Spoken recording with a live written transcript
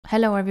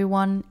Hello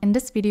everyone, in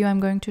this video I'm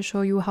going to show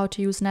you how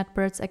to use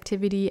NetBird's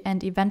activity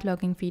and event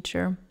logging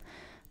feature.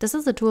 This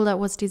is a tool that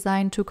was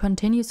designed to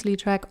continuously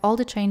track all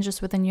the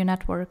changes within your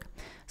network.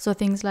 So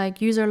things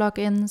like user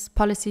logins,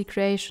 policy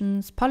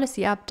creations,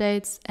 policy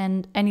updates,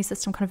 and any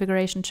system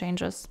configuration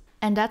changes.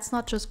 And that's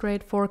not just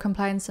great for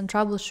compliance and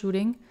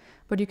troubleshooting,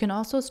 but you can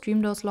also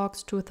stream those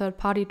logs to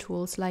third-party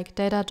tools like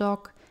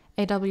Datadog,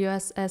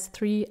 AWS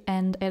S3,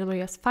 and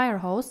AWS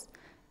Firehose,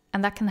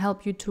 and that can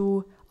help you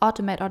to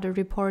automate other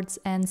reports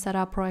and set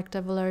up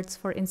proactive alerts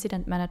for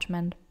incident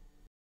management.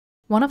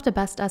 One of the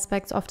best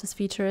aspects of this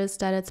feature is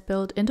that it's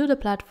built into the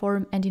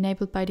platform and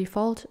enabled by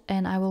default,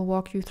 and I will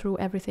walk you through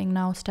everything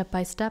now step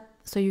by step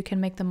so you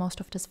can make the most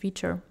of this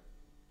feature.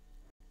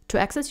 To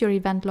access your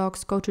event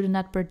logs, go to the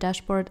NetBird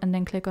dashboard and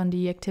then click on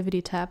the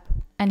Activity tab.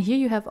 And here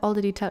you have all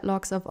the detailed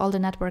logs of all the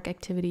network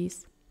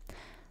activities.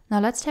 Now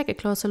let's take a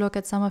closer look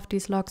at some of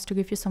these logs to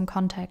give you some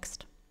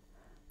context.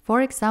 For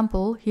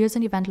example, here's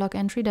an event log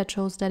entry that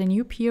shows that a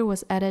new peer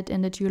was added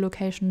in the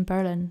geolocation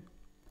Berlin.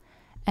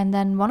 And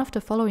then one of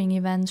the following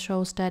events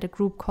shows that a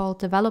group called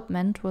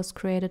Development was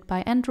created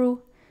by Andrew.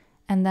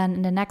 And then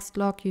in the next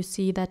log you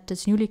see that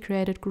this newly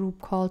created group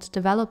called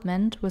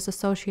Development was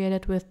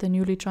associated with the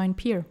newly joined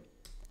peer.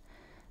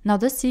 Now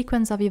this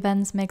sequence of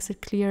events makes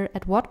it clear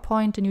at what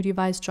point the new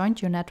device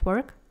joined your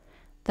network,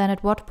 then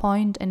at what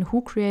point and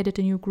who created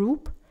the new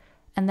group,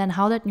 and then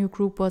how that new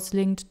group was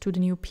linked to the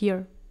new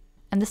peer.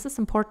 And this is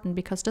important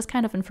because this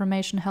kind of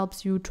information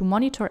helps you to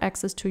monitor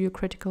access to your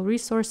critical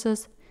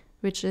resources,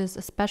 which is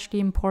especially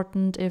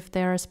important if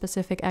there are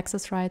specific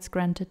access rights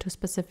granted to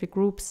specific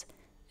groups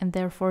and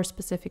therefore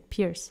specific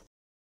peers.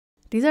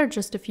 These are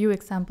just a few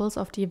examples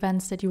of the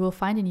events that you will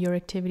find in your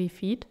activity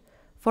feed.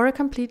 For a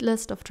complete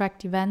list of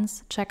tracked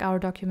events, check our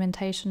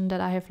documentation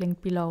that I have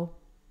linked below.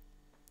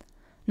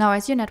 Now,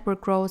 as your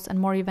network grows and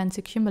more events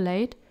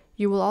accumulate,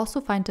 you will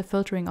also find the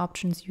filtering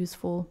options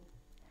useful.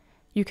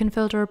 You can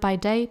filter by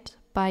date,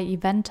 by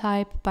event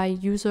type, by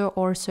user,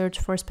 or search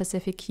for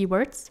specific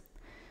keywords.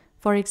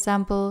 For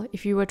example,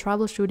 if you were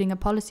troubleshooting a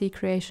policy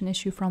creation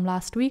issue from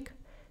last week,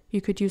 you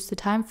could use the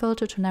time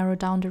filter to narrow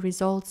down the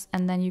results,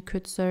 and then you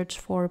could search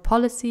for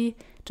policy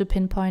to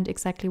pinpoint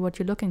exactly what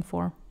you're looking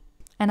for.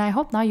 And I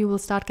hope now you will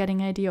start getting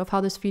an idea of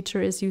how this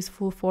feature is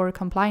useful for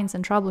compliance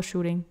and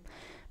troubleshooting,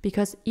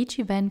 because each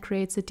event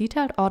creates a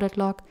detailed audit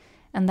log,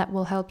 and that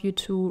will help you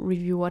to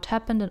review what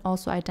happened and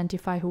also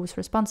identify who is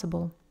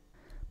responsible.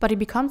 But it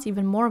becomes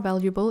even more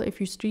valuable if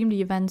you stream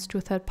the events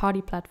to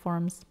third-party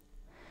platforms.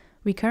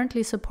 We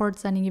currently support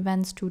sending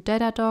events to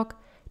Datadog,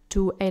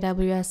 to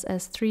AWS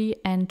S3,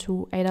 and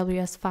to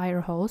AWS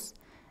Firehose,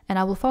 and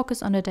I will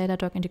focus on the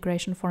Datadog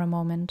integration for a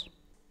moment.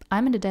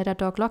 I'm in the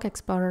Datadog Log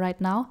Explorer right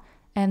now,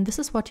 and this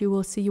is what you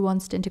will see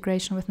once the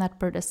integration with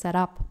NetBird is set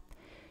up.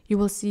 You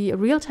will see a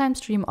real-time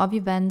stream of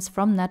events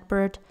from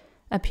NetBird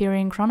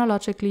appearing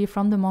chronologically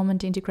from the moment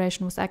the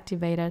integration was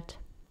activated.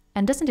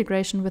 And this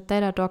integration with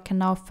Datadog can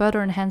now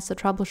further enhance the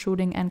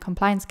troubleshooting and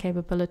compliance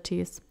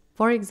capabilities.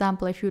 For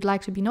example, if you'd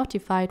like to be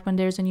notified when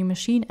there's a new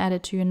machine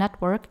added to your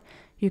network,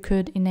 you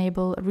could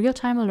enable a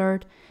real-time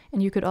alert,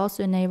 and you could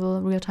also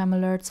enable real-time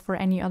alerts for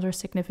any other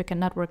significant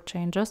network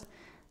changes.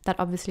 That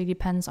obviously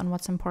depends on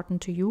what's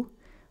important to you.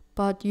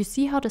 But you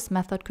see how this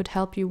method could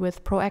help you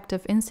with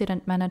proactive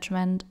incident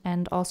management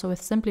and also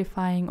with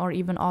simplifying or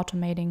even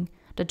automating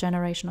the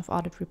generation of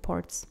audit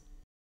reports.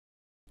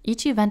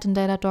 Each event in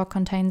Datadog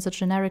contains a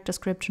generic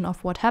description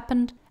of what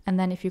happened, and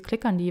then if you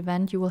click on the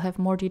event, you will have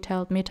more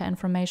detailed meta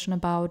information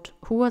about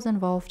who was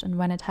involved and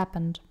when it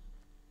happened.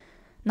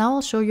 Now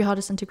I'll show you how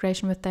this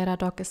integration with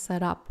Datadog is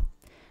set up.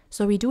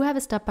 So we do have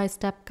a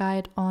step-by-step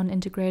guide on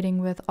integrating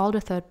with all the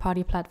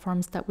third-party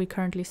platforms that we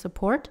currently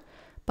support,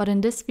 but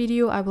in this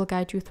video I will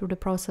guide you through the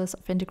process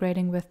of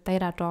integrating with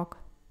Datadog.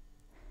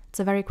 It's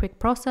a very quick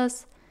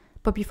process,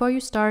 but before you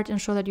start,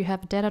 ensure that you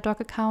have a Datadog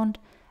account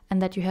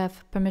and that you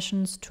have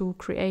permissions to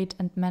create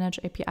and manage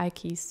API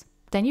keys.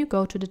 Then you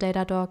go to the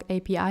Datadog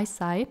API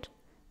site.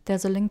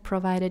 There's a link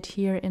provided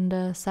here in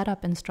the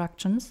setup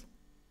instructions.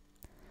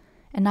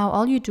 And now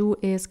all you do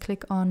is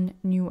click on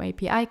New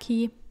API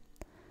Key,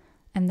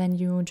 and then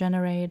you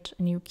generate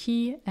a new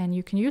key, and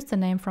you can use the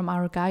name from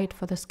our guide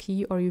for this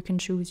key, or you can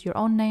choose your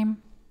own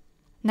name.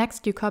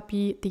 Next, you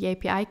copy the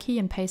API key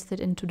and paste it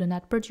into the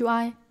NetBird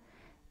UI,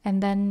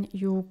 and then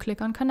you click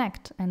on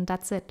Connect, and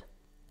that's it.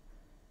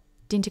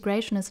 The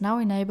integration is now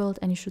enabled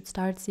and you should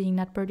start seeing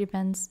NetBird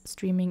events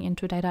streaming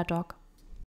into Datadog.